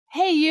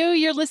Hey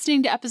you're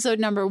listening to episode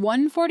number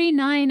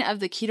 149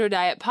 of the Keto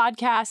Diet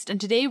Podcast, and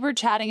today we're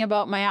chatting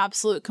about my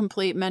absolute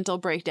complete mental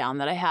breakdown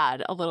that I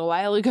had a little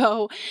while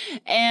ago.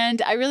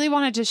 And I really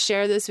wanted to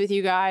share this with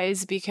you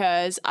guys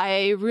because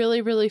I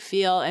really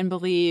feel and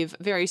believe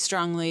very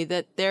strongly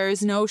that there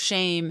is no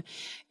shame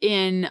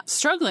in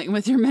struggling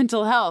with your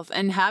mental health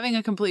and having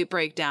a complete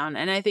breakdown.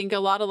 And I think a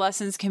lot of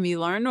lessons can be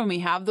learned when we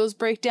have those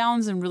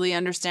breakdowns and really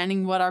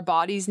understanding what our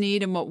bodies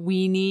need and what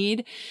we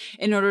need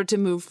in order to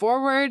move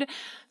forward.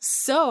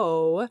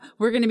 So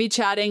we're going to be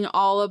chatting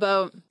all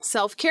about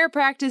self-care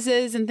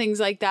practices and things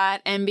like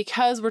that. And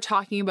because we're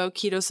talking about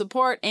keto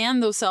support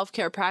and those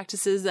self-care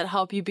practices that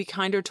help you be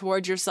kinder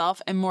towards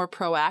yourself and more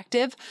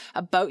proactive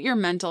about your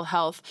mental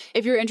health,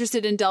 if you're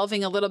interested in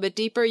delving a little bit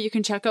deeper, you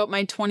can check out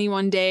my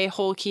 21-day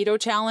whole keto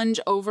challenge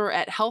over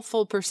at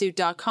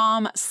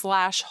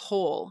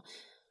healthfulpursuit.com/whole.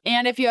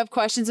 And if you have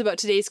questions about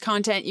today's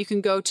content, you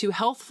can go to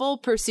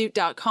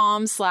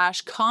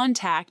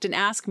healthfulpursuit.com/contact and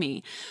ask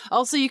me.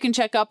 Also, you can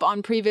check up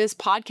on previous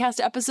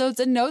podcast episodes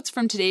and notes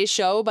from today's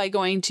show by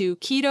going to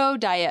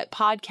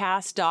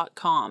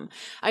ketodietpodcast.com.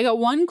 I got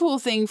one cool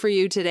thing for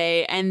you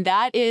today, and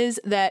that is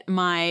that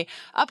my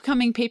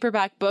upcoming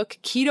paperback book,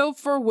 Keto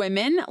for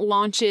Women,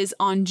 launches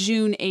on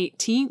June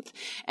 18th.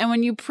 And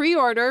when you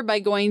pre-order by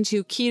going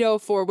to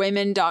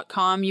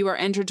ketoforwomen.com, you are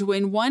entered to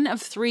win one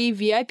of 3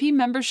 VIP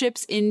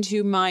memberships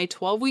into my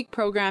 12-week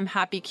program,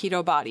 Happy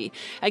Keto Body.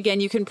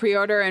 Again, you can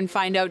pre-order and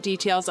find out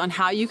details on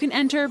how you can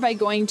enter by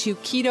going to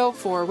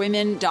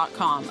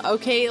ketoforwomen.com.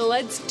 Okay,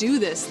 let's do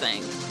this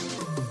thing.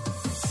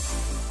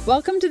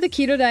 Welcome to the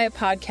Keto Diet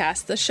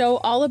Podcast, the show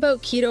all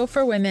about keto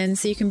for women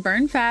so you can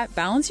burn fat,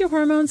 balance your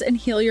hormones, and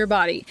heal your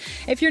body.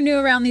 If you're new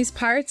around these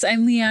parts,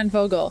 I'm Leanne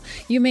Vogel.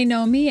 You may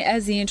know me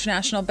as the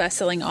international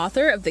best-selling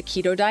author of The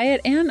Keto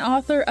Diet and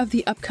author of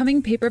the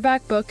upcoming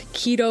paperback book,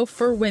 Keto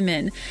for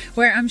Women,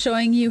 where I'm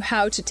showing you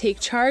how to take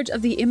charge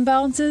of the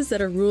imbalances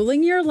that are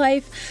ruling your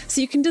life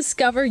so you can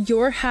discover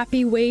your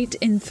happy weight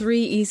in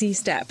 3 easy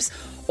steps.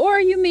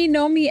 Or you may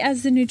know me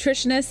as the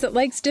nutritionist that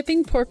likes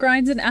dipping pork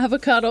rinds in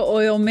avocado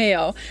oil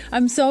mayo.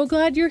 I'm so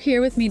glad you're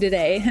here with me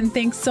today, and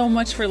thanks so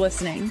much for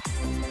listening.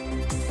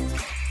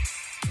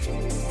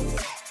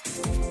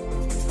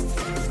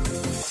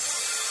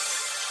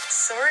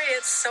 Sorry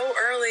it's so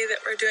early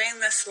that we're doing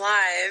this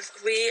live.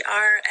 We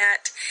are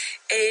at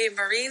a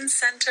marine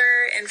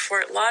center in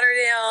Fort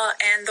Lauderdale,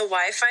 and the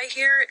Wi-Fi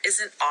here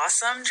isn't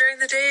awesome during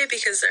the day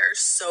because there are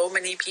so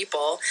many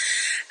people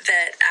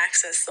that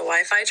access the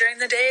Wi-Fi during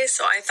the day.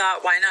 So I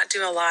thought, why not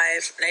do a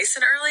live nice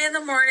and early in the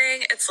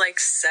morning? It's like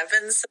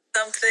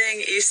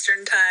 7-something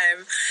Eastern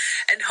time,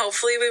 and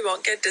hopefully we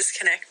won't get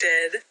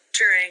disconnected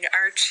during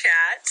our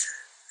chat.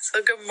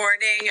 So good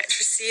morning,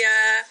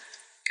 Tricia.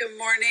 Good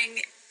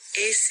morning,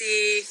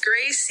 AC,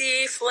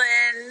 Gracie,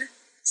 Flynn,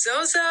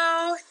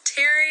 Zozo,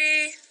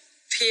 Terry,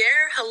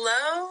 Pierre,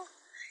 hello,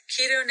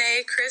 Keto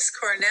Nay, Chris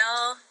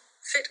Cornell,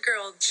 Fit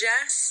Girl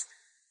Jess.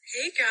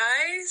 Hey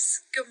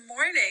guys, good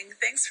morning.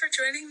 Thanks for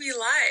joining me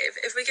live.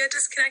 If we get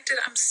disconnected,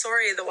 I'm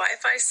sorry. The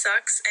Wi-Fi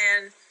sucks,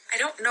 and I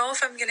don't know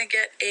if I'm going to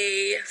get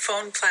a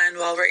phone plan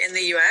while we're in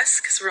the US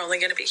because we're only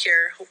going to be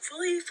here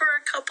hopefully for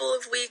a couple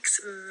of weeks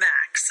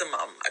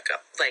maximum,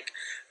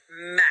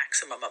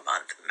 maximum a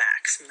month,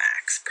 max,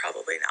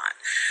 probably not.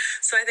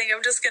 So I think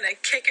I'm just going to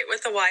kick it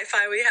with the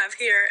Wi-Fi we have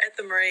here at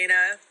the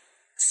marina.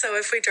 So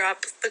if we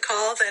drop the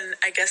call, then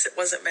I guess it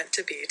wasn't meant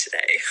to be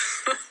today.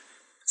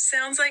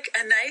 Sounds like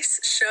a nice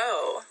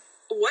show.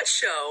 What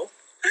show?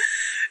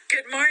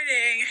 Good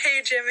morning.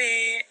 Hey,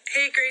 Jimmy.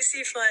 Hey,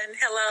 Gracie Flynn.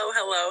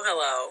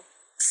 Hello.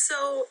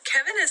 So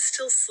Kevin is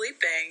still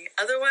sleeping.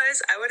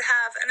 Otherwise, I would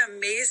have an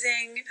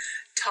amazing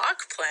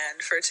talk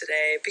planned for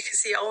today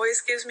because he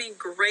always gives me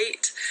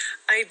great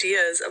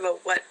ideas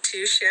about what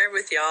to share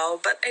with y'all,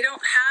 but I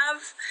don't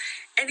have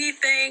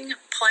anything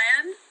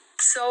planned.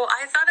 So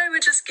I thought I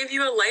would just give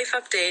you a life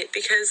update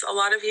because a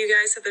lot of you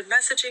guys have been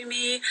messaging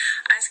me,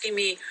 asking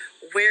me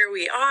where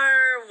we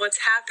are, what's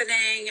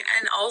happening,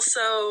 and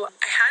also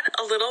I had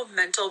a little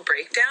mental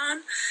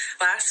breakdown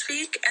last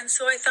week, and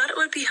so I thought it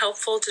would be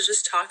helpful to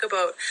just talk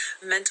about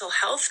mental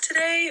health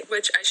today,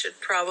 which I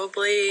should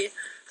probably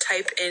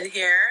type in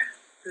here.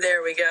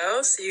 There we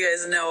go, so you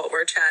guys know what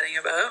we're chatting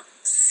about.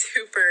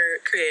 Super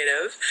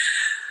creative.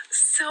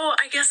 So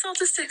I guess I'll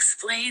just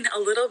explain a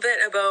little bit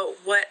about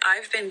what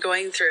I've been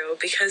going through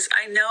because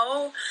I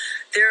know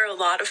there are a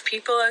lot of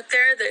people out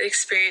there that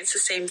experience the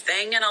same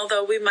thing. And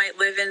although we might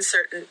live in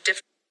certain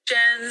different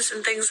regions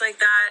and things like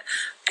that,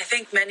 I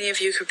think many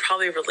of you could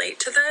probably relate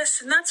to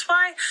this. And that's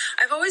why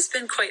I've always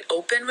been quite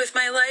open with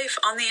my life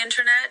on the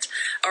internet,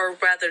 or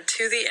rather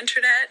to the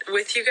internet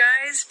with you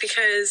guys,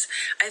 because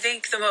I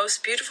think the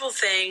most beautiful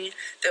thing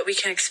that we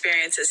can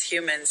experience as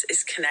humans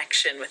is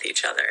connection with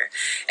each other.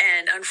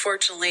 And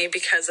unfortunately,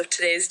 because of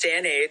today's day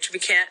and age, we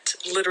can't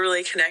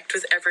literally connect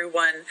with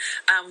everyone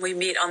we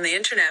meet on the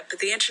internet, but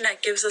the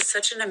internet gives us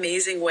such an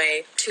amazing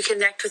way to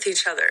connect with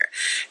each other.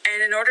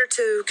 And in order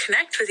to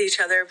connect with each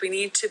other, we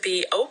need to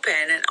be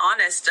open and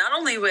honest honest, not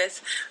only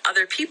with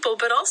other people,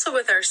 but also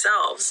with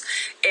ourselves.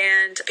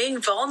 And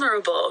being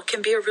vulnerable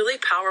can be a really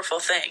powerful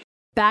thing.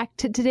 Back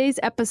to today's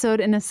episode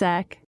in a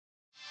sec.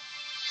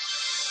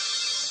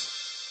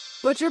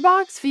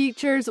 ButcherBox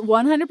features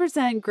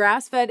 100%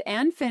 grass-fed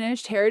and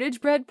finished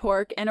heritage-bred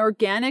pork and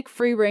organic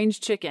free-range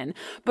chicken.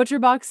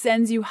 ButcherBox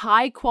sends you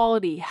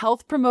high-quality,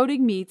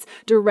 health-promoting meats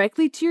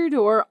directly to your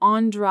door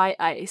on dry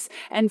ice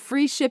and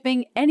free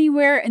shipping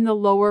anywhere in the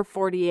lower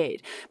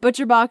 48.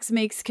 ButcherBox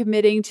makes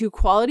committing to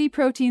quality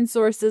protein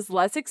sources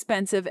less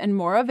expensive and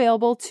more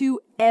available to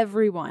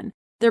everyone.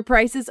 Their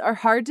prices are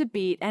hard to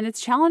beat, and it's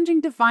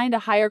challenging to find a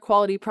higher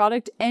quality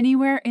product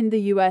anywhere in the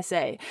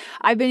USA.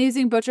 I've been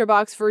using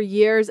ButcherBox for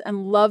years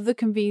and love the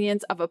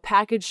convenience of a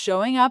package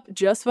showing up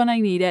just when I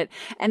need it,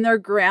 and their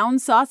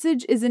ground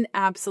sausage is an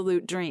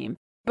absolute dream.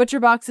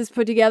 ButcherBox has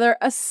put together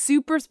a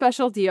super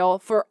special deal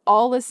for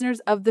all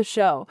listeners of the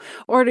show.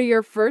 Order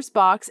your first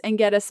box and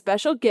get a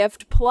special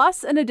gift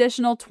plus an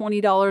additional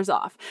 $20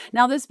 off.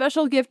 Now, this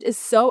special gift is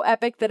so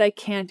epic that I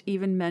can't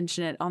even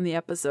mention it on the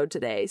episode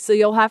today. So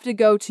you'll have to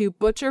go to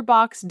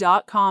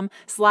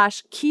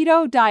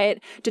butcherbox.com/keto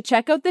diet to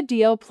check out the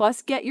deal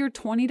plus get your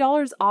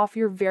 $20 off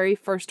your very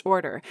first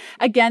order.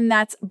 Again,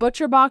 that's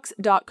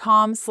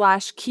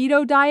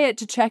butcherbox.com/keto diet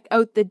to check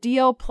out the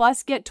deal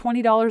plus get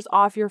 $20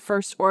 off your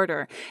first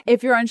order.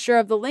 If you're unsure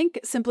of the link,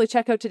 simply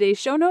check out today's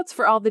show notes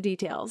for all the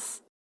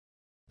details.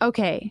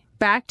 Okay,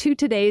 back to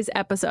today's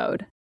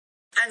episode.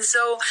 And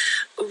so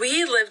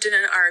we lived in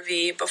an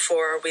RV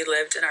before we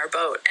lived in our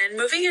boat. And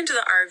moving into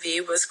the RV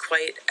was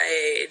quite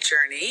a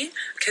journey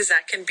because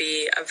that can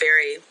be a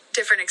very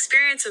different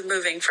experience of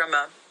moving from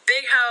a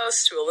big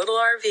house to a little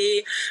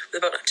RV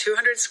with about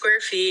 200 square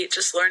feet,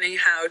 just learning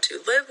how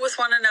to live with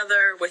one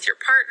another, with your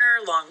partner,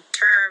 long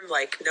term,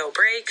 like no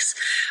breaks,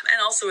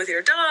 and also with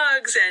your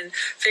dogs and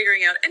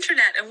figuring out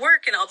internet and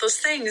work and all those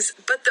things.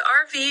 But the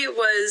RV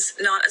was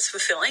not as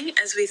fulfilling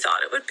as we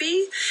thought it would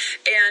be.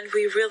 And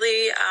we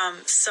really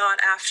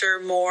sought after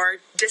more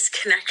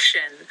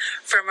disconnection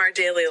from our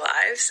daily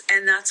lives.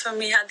 And that's when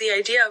we had the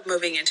idea of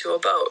moving into a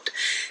boat.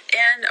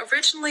 And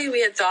originally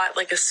we had thought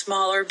like a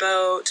smaller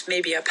boat,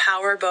 maybe a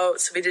power boat,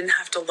 so we didn't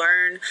have to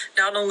learn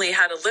not only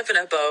how to live in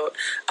a boat,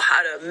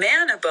 how to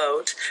man a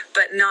boat,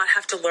 but not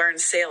have to learn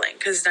sailing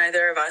because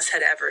neither of us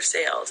had ever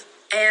sailed.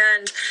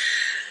 And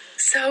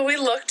so we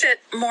looked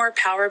at more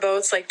power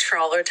boats, like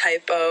trawler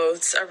type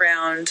boats,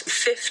 around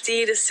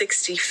 50 to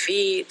 60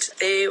 feet.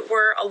 They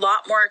were a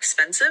lot more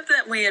expensive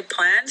than we had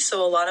planned,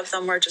 so a lot of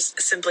them were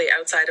just simply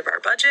outside of our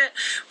budget,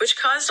 which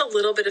caused a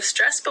little bit of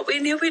stress, but we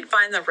knew we'd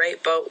find the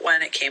right boat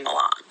when it came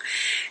along.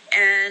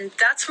 And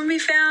that's when we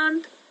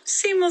found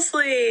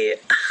Seamlessly.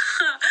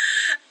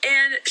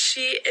 And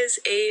she is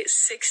a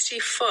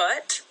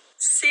 60-foot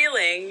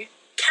sailing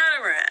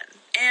catamaran.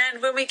 And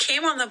when we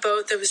came on the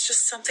boat, there was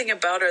just something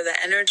about her, the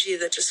energy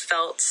that just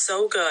felt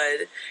so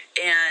good.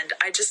 And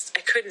I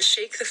couldn't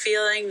shake the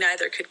feeling,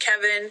 neither could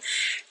Kevin.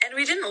 And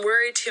we didn't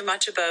worry too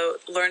much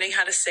about learning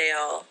how to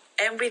sail.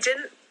 And we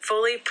didn't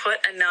fully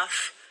put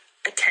enough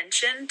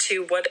attention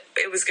to what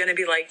it was going to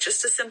be like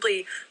just to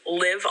simply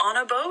live on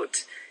a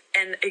boat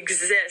and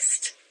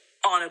exist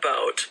on a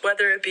boat,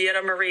 whether it be at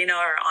a marina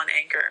or on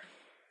anchor.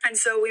 And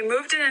so we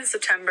moved in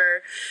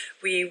September.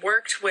 We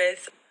worked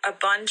with a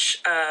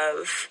bunch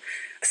of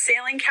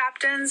sailing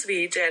captains.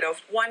 We did a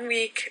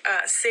 1-week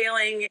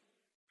sailing,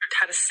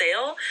 how to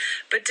sail,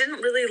 but didn't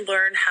really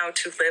learn how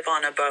to live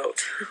on a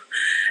boat.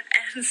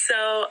 And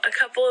so a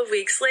couple of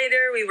weeks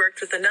later, we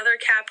worked with another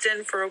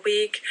captain for a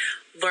week,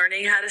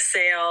 learning how to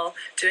sail,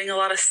 doing a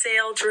lot of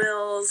sail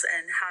drills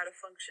and how to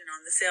function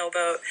on the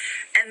sailboat.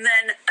 And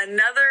then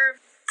another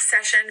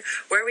session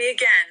where we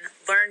again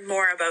learned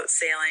more about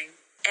sailing.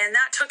 And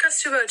that took us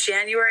to about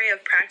January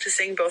of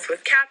practicing both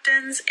with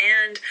captains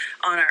and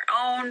on our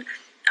own,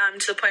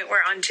 to the point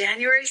where on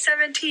January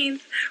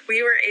 17th,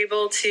 we were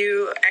able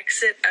to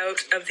exit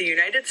out of the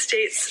United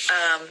States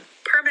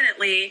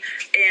permanently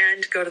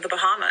and go to the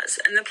Bahamas.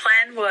 And the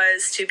plan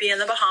was to be in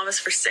the Bahamas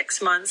for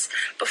 6 months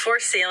before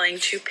sailing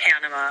to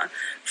Panama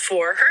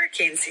for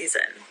hurricane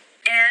season.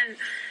 And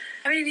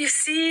I mean, you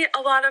see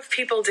a lot of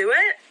people do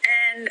it,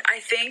 and I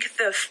think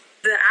the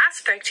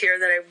aspect here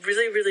that I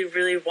really, really,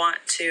 really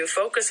want to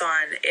focus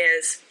on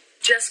is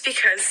just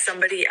because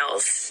somebody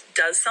else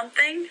does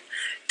something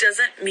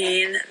doesn't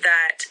mean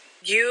that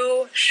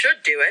you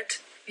should do it.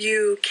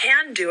 You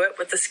can do it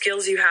with the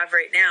skills you have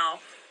right now,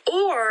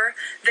 or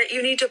that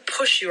you need to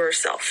push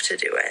yourself to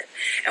do it.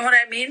 And what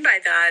I mean by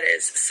that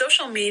is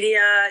social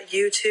media,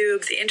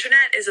 YouTube, the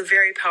internet is a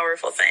very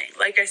powerful thing.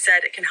 Like I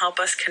said, it can help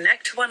us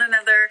connect to one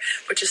another,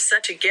 which is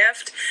such a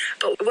gift.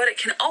 But what it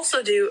can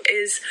also do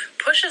is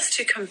push us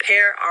to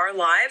compare our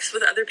lives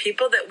with other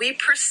people that we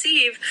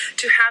perceive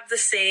to have the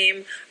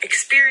same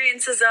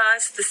experience as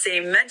us, the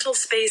same mental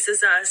space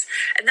as us.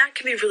 And that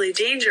can be really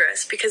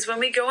dangerous because when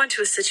we go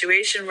into a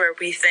situation where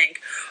we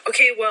think,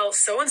 okay, well,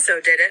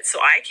 so-and-so did it, so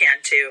I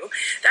can too. do,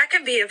 that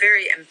can be a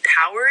very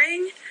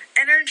empowering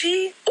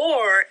energy,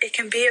 or it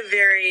can be a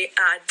very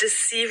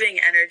deceiving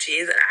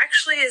energy that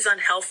actually is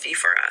unhealthy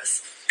for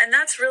us. And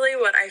that's really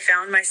what I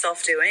found myself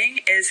doing,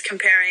 is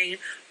comparing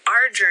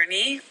our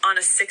journey on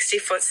a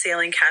 60-foot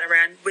sailing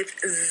catamaran with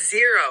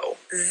zero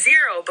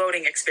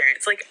boating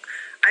experience. Like,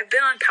 I've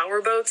been on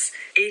power boats,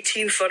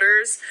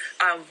 18-footers,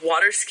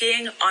 water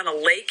skiing on a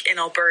lake in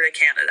Alberta,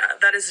 Canada.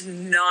 That is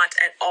not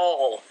at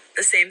all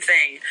the same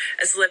thing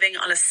as living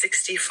on a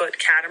 60-foot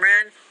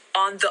catamaran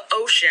on the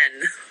ocean,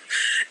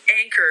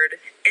 anchored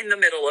in the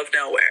middle of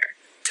nowhere.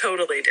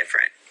 Totally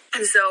different.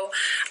 And so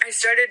I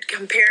started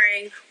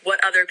comparing what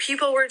other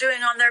people were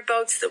doing on their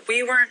boats that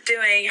we weren't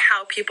doing,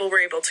 how people were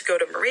able to go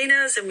to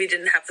marinas and we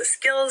didn't have the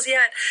skills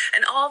yet,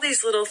 and all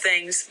these little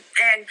things.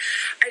 And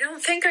I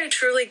don't think I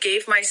truly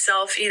gave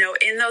myself,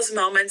 in those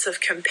moments of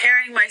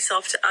comparing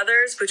myself to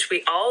others, which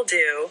we all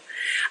do,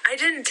 I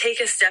didn't take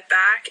a step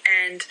back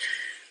and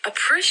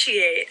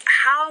appreciate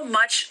how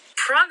much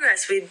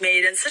progress we'd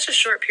made in such a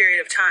short period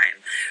of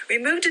time. We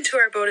moved into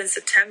our boat in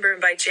September,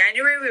 and by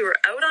January we were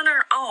out on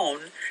our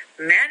own,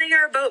 manning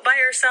our boat by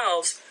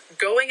ourselves,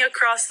 going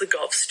across the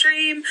Gulf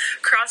Stream,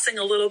 crossing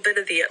a little bit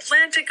of the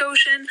Atlantic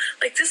Ocean.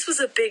 Like, this was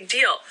a big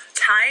deal.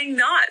 Tying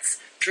knots,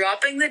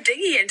 dropping the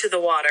dinghy into the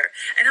water,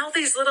 and all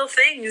these little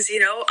things,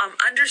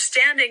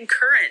 understanding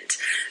current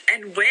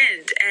and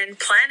wind and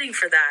planning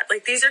for that.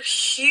 Like, these are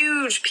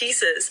huge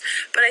pieces,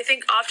 but I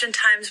think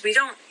oftentimes we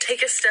don't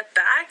take a step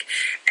back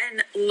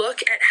and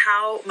look at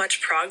how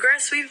much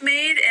progress we've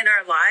made in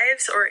our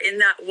lives, or in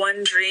that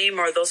one dream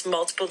or those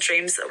multiple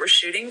dreams that we're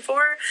shooting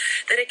for,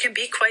 that it can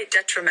be quite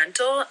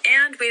detrimental,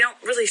 and we don't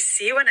really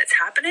see when it's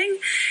happening.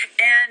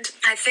 And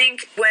I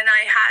think when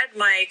I had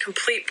my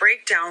complete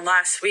breakdown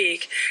last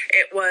week,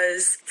 it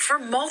was for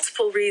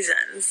multiple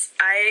reasons.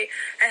 I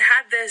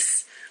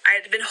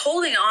had been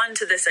holding on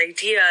to this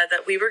idea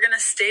that we were going to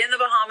stay in the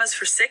Bahamas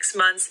for 6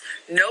 months.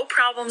 No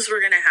problems were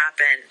going to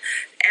happen.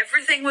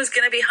 Everything was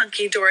going to be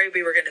hunky-dory.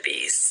 We were going to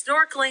be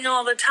snorkeling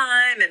all the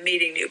time and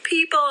meeting new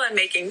people and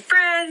making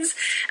friends.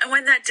 And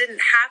when that didn't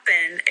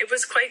happen, it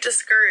was quite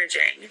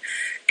discouraging.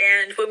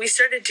 And when we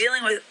started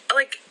dealing with,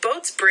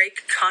 boats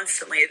break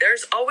constantly.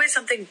 There's always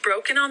something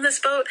broken on this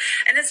boat.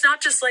 And it's not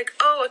just like,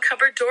 a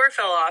cupboard door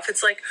fell off.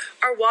 It's like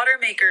our water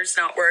maker's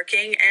not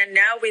working, and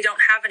now we don't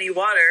have any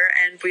water,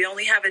 and we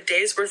only have a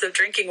day's worth of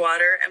drinking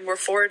water, and we're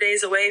 4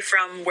 days away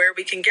from where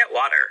we can get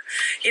water.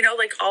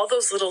 All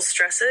those little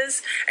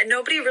stresses, and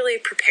nobody really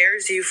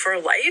prepares you for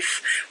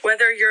life,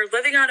 whether you're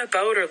living on a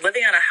boat or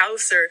living on a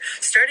house or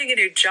starting a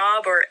new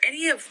job or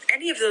any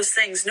of those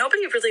things.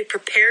 Nobody really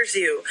prepares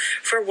you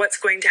for what's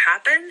going to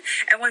happen.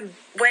 And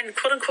when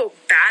quote unquote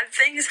bad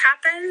things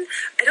happen,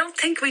 I don't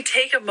think we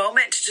take a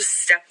moment to just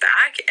step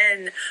back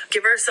and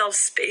give ourselves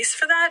space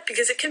for that,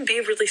 because it can be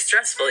really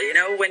stressful.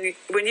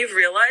 When you've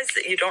realized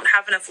that you don't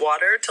have enough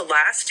water to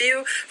last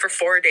you for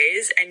 4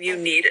 days, and you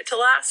need it to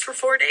last for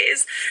 4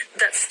 days,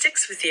 that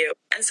sticks with you.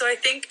 And so I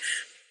think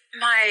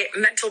my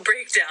mental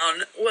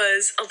breakdown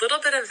was a little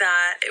bit of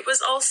that. It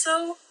was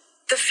also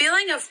the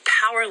feeling of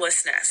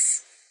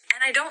powerlessness.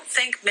 And I don't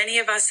think many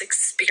of us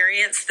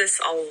experience this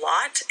a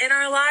lot in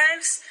our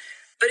lives,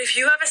 but if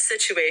you have a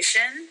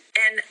situation,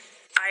 and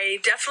I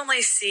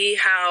definitely see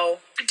how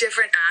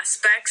different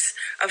aspects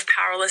of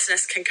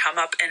powerlessness can come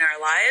up in our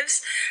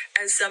lives.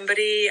 As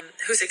somebody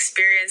who's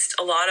experienced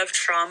a lot of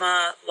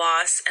trauma,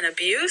 loss, and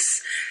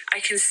abuse, I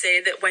can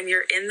say that when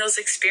you're in those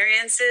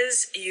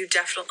experiences, you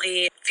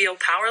definitely feel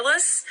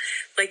powerless.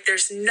 Like,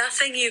 there's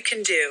nothing you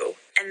can do,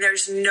 and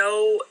there's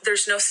no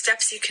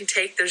steps you can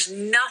take. There's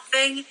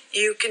nothing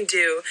you can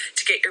do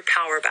to get your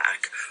power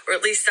back, or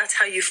at least that's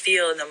how you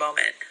feel in the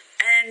moment.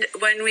 And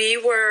when we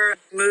were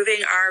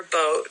moving our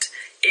boat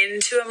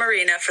into a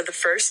marina for the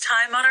first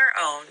time on our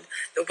own,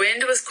 the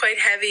wind was quite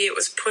heavy. It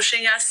was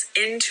pushing us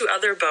into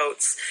other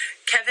boats.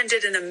 Kevin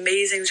did an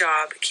amazing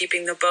job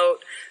keeping the boat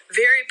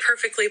very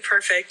perfectly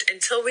perfect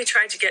until we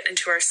tried to get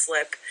into our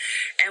slip.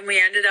 And we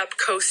ended up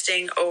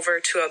coasting over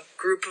to a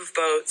group of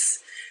boats.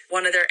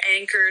 One of their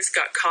anchors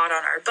got caught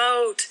on our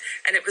boat,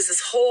 and it was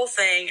this whole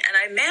thing. And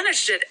I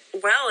managed it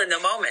well in the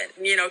moment.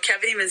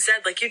 Kevin even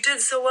said, you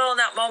did so well in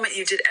that moment.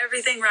 You did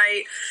everything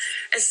right.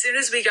 As soon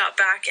as we got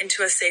back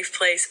into a safe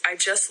place, I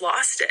just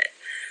lost it,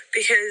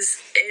 because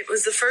it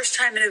was the first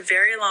time in a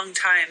very long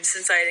time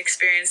since I had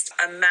experienced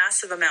a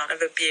massive amount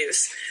of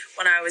abuse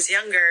when I was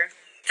younger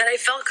that I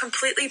felt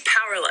completely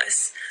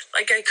powerless.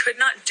 Like, I could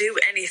not do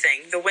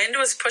anything. The wind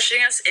was pushing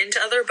us into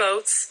other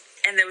boats,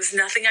 and there was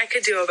nothing I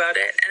could do about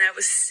it. And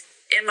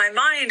in my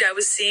mind, I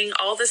was seeing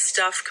all this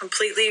stuff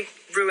completely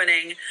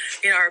ruining,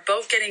 our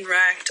boat getting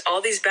wrecked,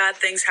 all these bad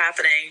things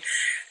happening,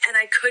 and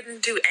I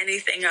couldn't do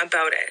anything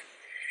about it.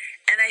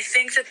 And I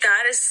think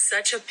that is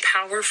such a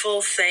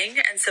powerful thing,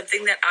 and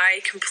something that I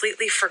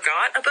completely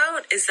forgot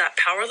about, is that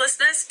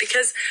powerlessness,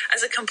 because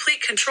as a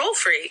complete control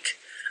freak,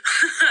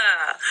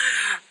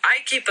 I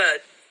keep a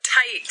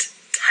tight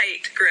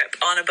tight grip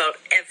on about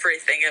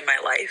everything in my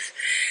life.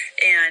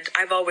 And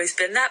I've always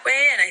been that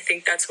way. And I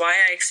think that's why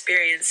I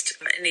experienced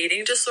an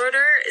eating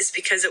disorder, is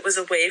because it was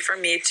a way for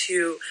me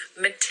to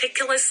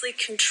meticulously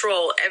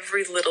control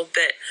every little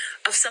bit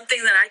of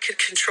something that I could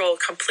control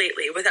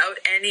completely without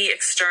any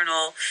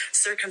external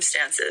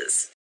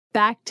circumstances.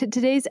 Back to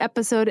today's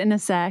episode in a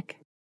sec.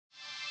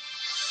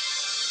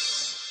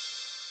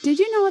 Did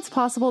you know it's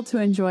possible to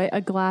enjoy a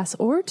glass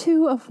or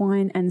two of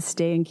wine and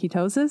stay in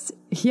ketosis?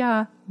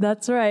 Yeah,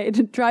 that's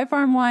right. Dry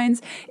Farm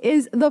Wines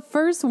is the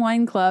first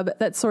wine club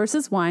that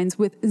sources wines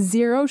with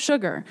zero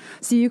sugar,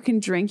 so you can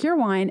drink your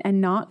wine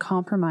and not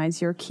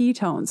compromise your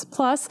ketones.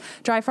 Plus,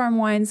 Dry Farm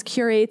Wines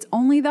curates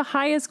only the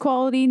highest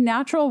quality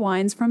natural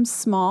wines from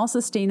small,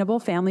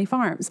 sustainable family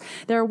farms.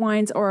 Their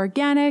wines are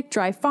organic,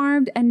 dry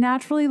farmed, and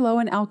naturally low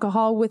in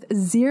alcohol with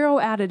zero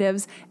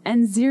additives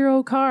and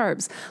zero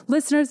carbs.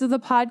 Listeners of the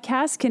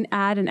podcast can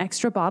add an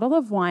extra bottle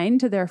of wine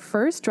to their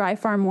first Dry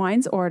Farm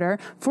Wines order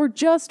for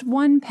just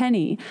 $1.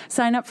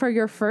 Sign up for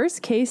your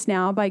first case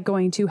now by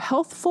going to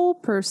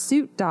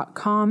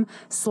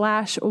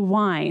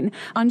healthfulpursuit.com/wine.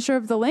 Unsure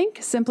of the link?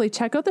 Simply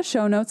check out the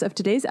show notes of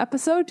today's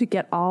episode to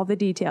get all the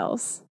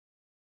details.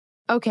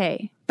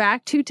 Okay,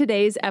 back to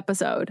today's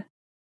episode.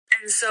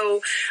 And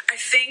so I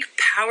think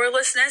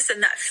powerlessness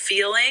and that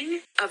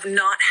feeling of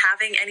not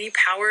having any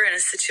power in a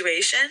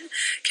situation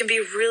can be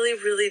really,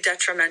 really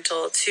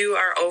detrimental to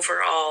our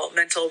overall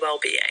mental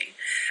well-being.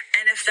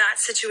 And if that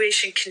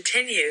situation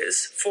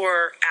continues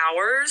for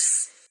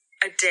hours,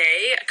 a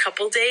day, a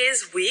couple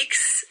days,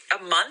 weeks, a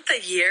month, a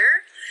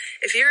year,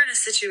 if you're in a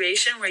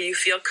situation where you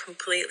feel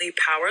completely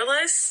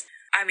powerless,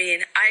 I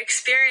mean, I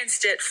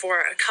experienced it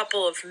for a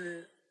couple of,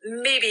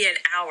 maybe an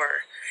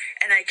hour,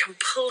 and I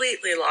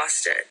completely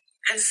lost it.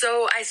 And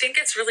so I think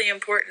it's really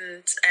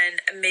important, and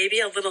maybe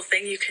a little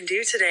thing you can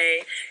do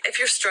today, if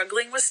you're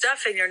struggling with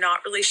stuff and you're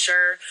not really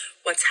sure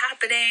what's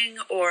happening,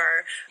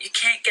 or you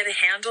can't get a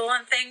handle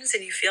on things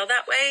and you feel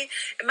that way,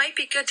 it might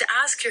be good to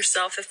ask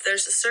yourself if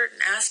there's a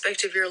certain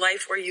aspect of your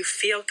life where you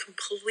feel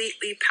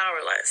completely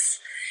powerless.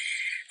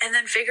 And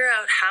then figure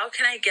out, how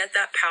can I get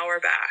that power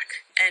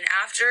back? And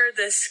after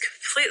this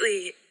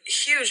completely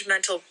huge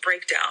mental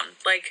breakdown,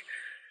 like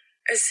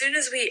as soon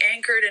as we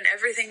anchored and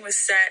everything was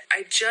set,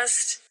 I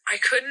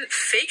couldn't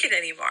fake it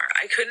anymore.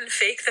 I couldn't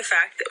fake the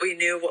fact that we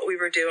knew what we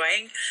were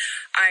doing.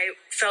 I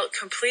felt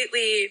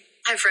completely,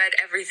 I've read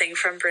everything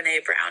from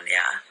Brené Brown,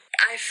 yeah.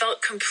 I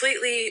felt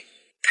completely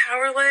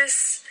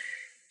powerless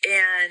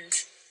and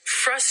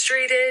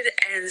frustrated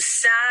and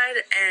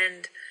sad,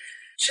 and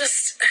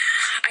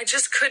I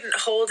just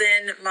couldn't hold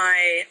in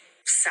my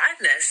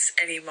sadness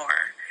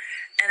anymore.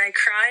 And I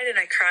cried and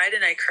I cried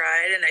and I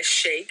cried and I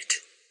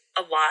shaked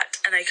a lot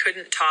and I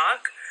couldn't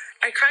talk.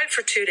 I cried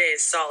for 2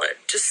 days solid,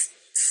 just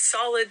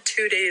solid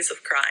 2 days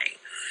of crying.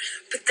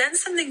 But then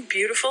something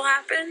beautiful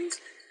happened.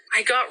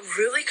 I got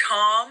really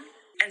calm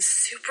and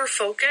super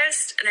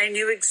focused, and I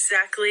knew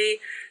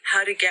exactly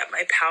how to get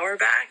my power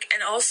back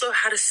and also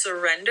how to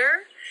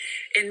surrender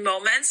in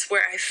moments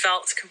where I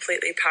felt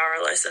completely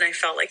powerless and I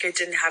felt like I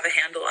didn't have a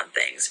handle on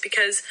things.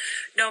 Because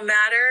no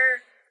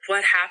matter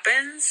what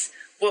happens,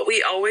 what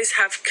we always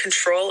have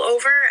control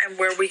over and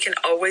where we can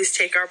always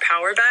take our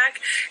power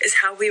back is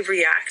how we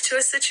react to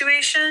a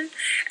situation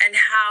and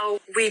how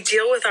we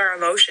deal with our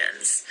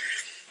emotions.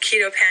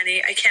 Keto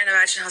Penny, I can't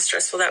imagine how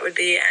stressful that would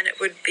be, and it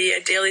would be a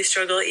daily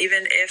struggle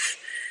even if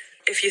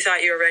you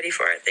thought you were ready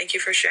for it. Thank you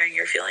for sharing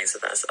your feelings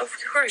with us. Of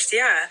course,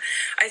 yeah.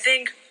 I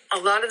think a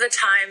lot of the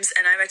times,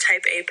 and I'm a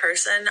type A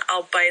person,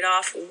 I'll bite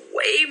off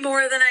way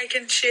more than I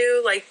can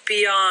chew, like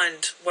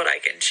beyond what I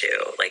can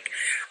chew. Like,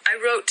 I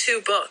wrote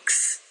 2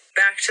 books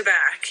back to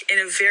back in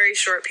a very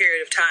short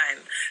period of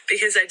time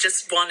because I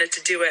just wanted to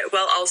do it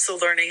while also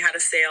learning how to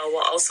sail,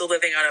 while also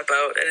living on a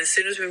boat. And as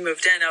soon as we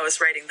moved in, I was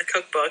writing the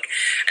cookbook.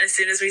 And as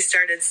soon as we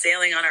started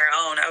sailing on our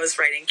own, I was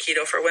writing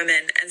Keto for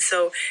Women. And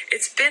so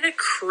it's been a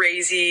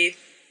crazy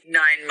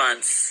 9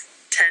 months,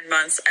 10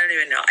 months. I don't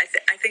even know. I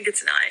think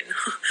it's 9.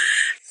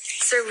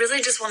 So I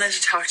really just wanted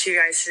to talk to you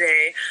guys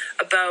today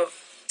about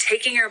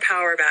taking your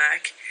power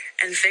back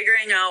and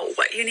figuring out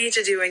what you need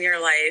to do in your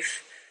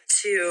life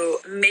to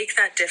make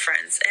that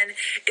difference. And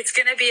it's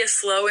going to be a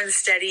slow and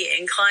steady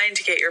incline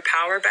to get your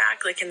power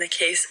back. Like in the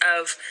case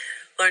of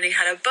learning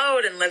how to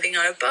boat and living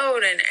on a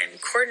boat and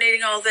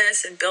coordinating all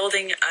this and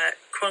building a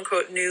quote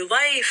unquote new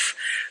life,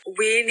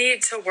 we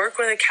need to work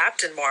with a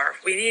captain more.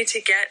 We need to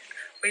get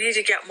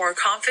more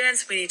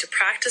confidence. We need to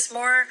practice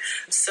more.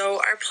 So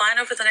our plan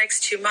over the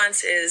next 2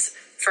 months is,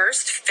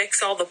 first,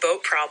 fix all the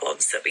boat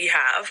problems that we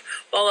have,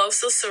 while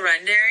also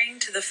surrendering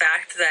to the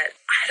fact that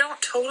I don't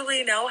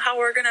totally know how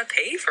we're going to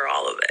pay for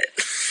all of it.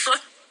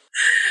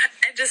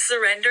 And just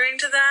surrendering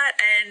to that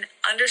and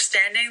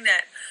understanding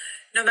that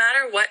no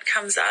matter what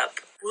comes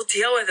up, we'll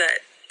deal with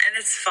it and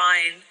it's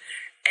fine.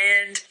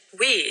 And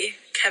we,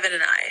 Kevin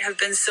and I, have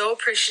been so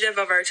appreciative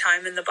of our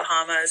time in the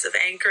Bahamas, of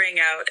anchoring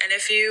out. And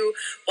if you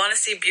want to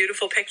see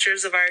beautiful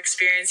pictures of our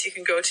experience, you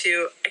can go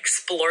to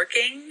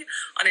Explorking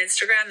on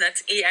Instagram.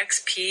 That's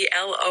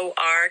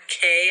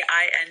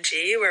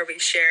EXPLORKING, where we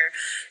share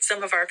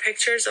some of our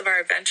pictures of our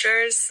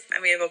adventures.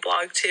 And we have a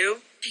blog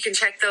too. You can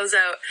check those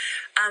out.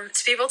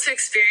 To be able to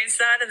experience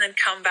that and then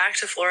come back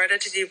to Florida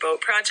to do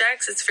boat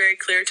projects, it's very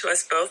clear to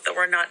us both that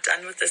we're not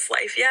done with this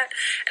life yet.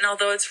 And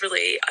although it's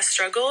really a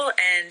struggle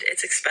and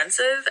it's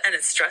expensive and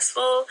it's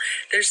stressful,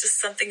 there's just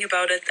something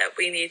about it that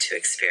we need to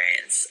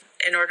experience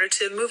in order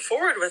to move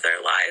forward with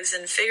our lives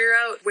and figure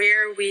out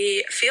where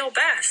we feel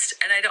best.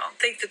 And I don't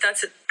think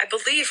that I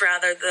believe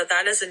rather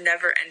that is a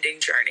never-ending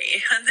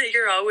journey, and that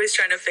you're always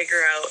trying to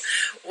figure out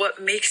what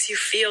makes you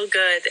feel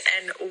good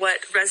and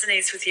what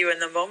resonates with you in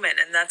the moment,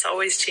 and that's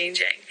always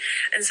changing.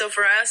 And so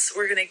for us,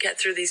 we're going to get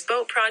through these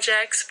boat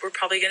projects. We're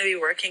probably going to be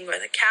working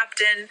with a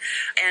captain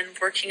and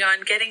working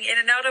on getting in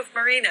and out of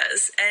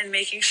marinas and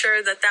making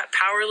sure that that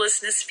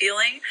powerlessness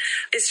feeling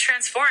is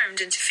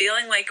transformed into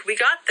feeling like we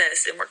got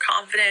this and we're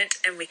confident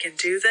and we can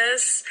do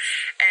this.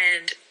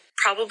 And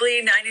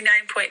probably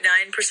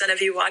 99.9%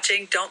 of you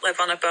watching don't live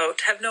on a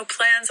boat, have no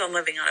plans on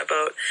living on a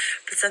boat.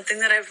 But something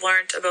that I've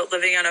learned about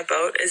living on a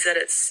boat is that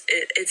it's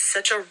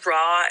such a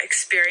raw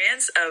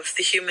experience of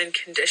the human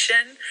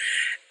condition,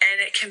 and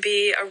it can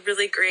be a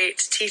really great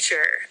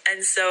teacher.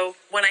 And so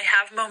when I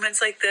have moments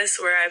like this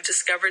where I've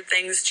discovered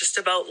things just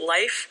about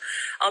life,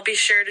 I'll be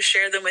sure to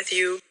share them with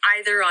you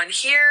either on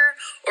here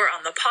or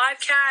on the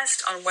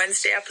podcast. On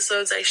Wednesday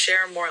episodes, I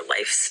share more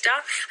life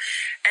stuff.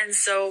 And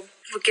so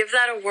we'll give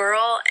that a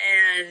whirl,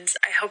 and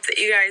I hope that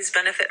you guys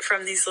benefit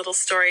from these little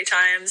story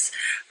times.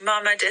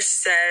 Mama Dish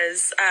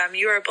says,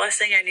 you are a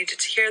blessing. I needed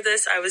to hear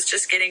this. I was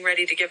just getting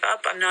ready to give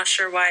up. I'm not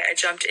sure why I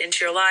jumped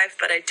into your live,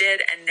 but I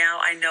did, and now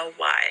I know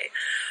why.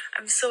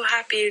 I'm so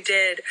happy you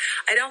did.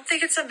 I don't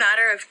think it's a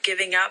matter of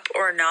giving up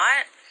or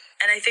not.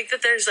 And I think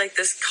that there's like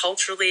this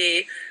cultural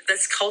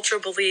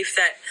belief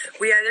that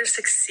we either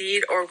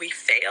succeed or we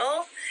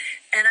fail.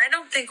 And I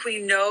don't think we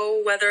know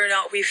whether or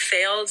not we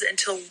failed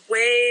until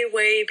way,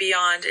 way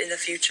beyond in the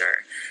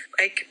future.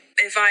 Like,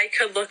 if I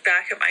could look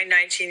back at my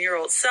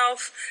 19-year-old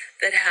self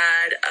that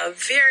had a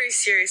very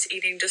serious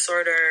eating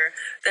disorder,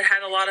 that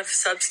had a lot of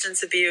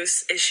substance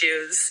abuse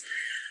issues,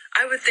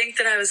 I would think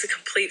that I was a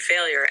complete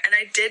failure. And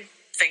I did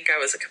think I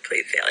was a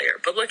complete failure.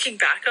 But looking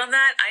back on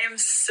that, I am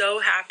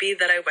so happy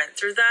that I went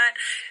through that.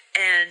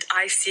 And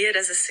I see it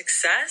as a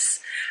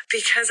success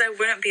because I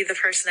wouldn't be the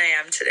person I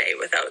am today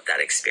without that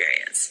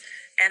experience.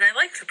 And I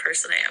like the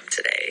person I am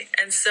today.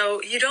 And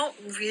so you don't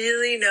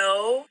really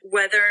know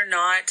whether or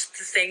not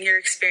the thing you're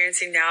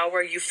experiencing now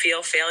where you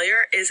feel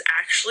failure is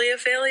actually a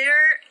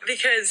failure,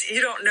 because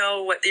you don't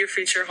know what your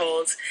future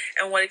holds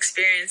and what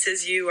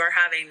experiences you are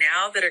having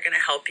now that are going to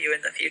help you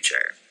in the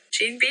future.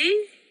 Jean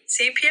B.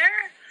 St.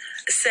 Pierre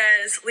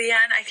says,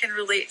 Leanne, I can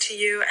relate to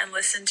you and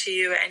listen to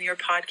you, and your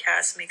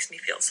podcast makes me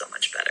feel so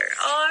much better.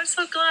 Oh, I'm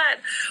so glad.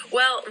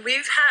 Well,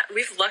 we've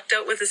lucked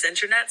out with this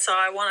internet, so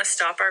I want to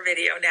stop our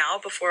video now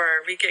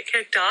before we get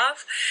kicked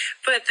off.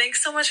 But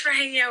thanks so much for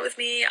hanging out with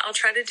me. I'll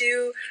try to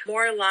do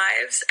more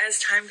lives as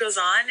time goes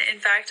on. In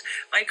fact,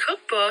 my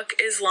cookbook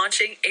is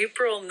launching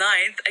April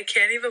 9th. I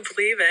can't even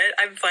believe it.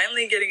 I'm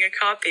finally getting a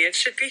copy. It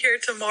should be here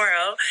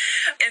tomorrow.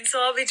 And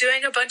so I'll be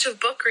doing a bunch of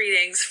book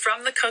readings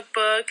from the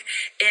cookbook,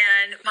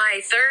 and my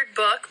third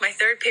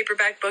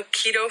paperback book,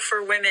 Keto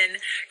for Women,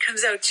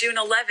 comes out June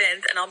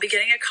 11th, and I'll be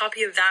getting a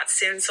copy of that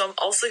soon. So I'm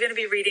also going to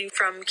be reading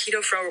from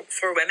Keto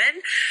for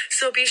Women.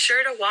 So be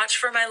sure to watch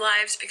for my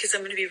lives, because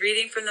I'm going to be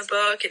reading from the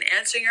book and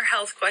answering your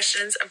health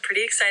questions. I'm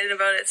pretty excited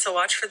about it, so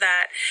watch for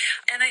that.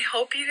 And I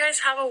hope you guys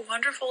have a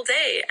wonderful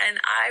day, and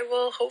I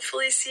will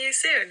hopefully see you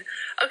soon.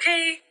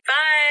 Okay,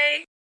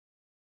 bye.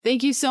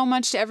 Thank you so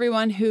much to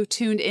everyone who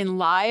tuned in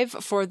live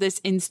for this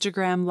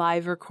Instagram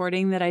live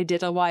recording that I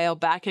did a while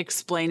back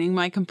explaining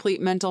my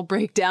complete mental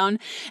breakdown.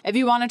 If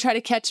you want to try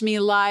to catch me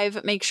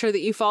live, make sure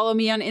that you follow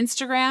me on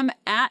Instagram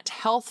at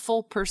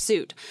Healthful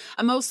Pursuit.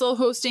 I'm also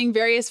hosting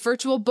various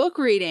virtual book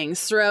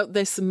readings throughout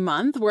this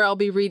month, where I'll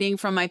be reading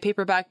from my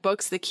paperback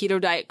books, The Keto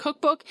Diet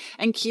Cookbook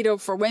and Keto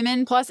for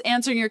Women, plus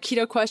answering your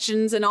keto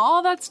questions, and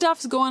all that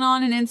stuff's going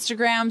on in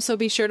Instagram. So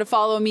be sure to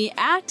follow me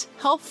at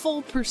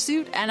Healthful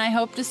Pursuit, and I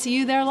hope to see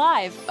you there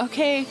live.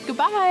 Okay,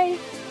 goodbye.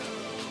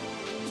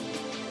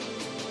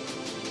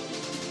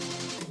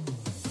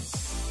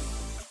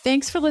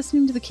 Thanks for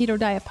listening to the Keto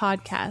Diet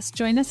Podcast.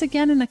 Join us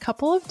again in a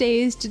couple of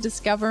days to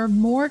discover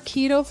more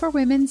Keto for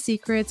Women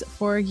secrets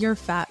for your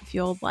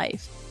fat-fueled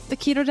life. The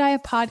Keto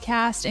Diet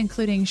Podcast,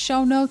 including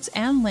show notes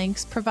and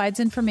links, provides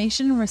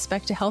information in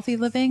respect to healthy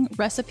living,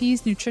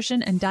 recipes,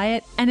 nutrition, and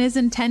diet, and is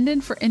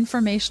intended for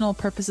informational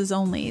purposes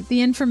only. The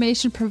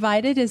information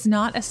provided is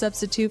not a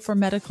substitute for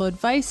medical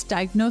advice,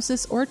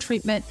 diagnosis, or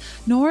treatment,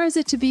 nor is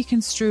it to be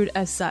construed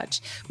as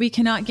such. We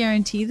cannot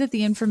guarantee that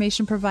the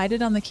information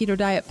provided on the Keto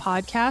Diet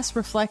Podcast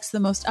reflects reflects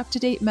the most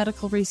up-to-date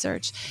medical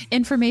research.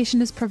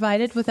 Information is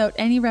provided without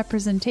any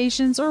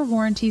representations or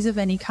warranties of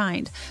any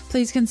kind.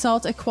 Please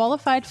consult a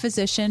qualified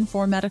physician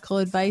for medical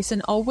advice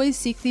and always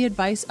seek the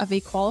advice of a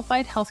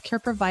qualified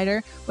healthcare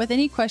provider with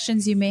any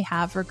questions you may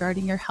have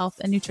regarding your health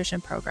and nutrition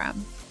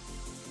program.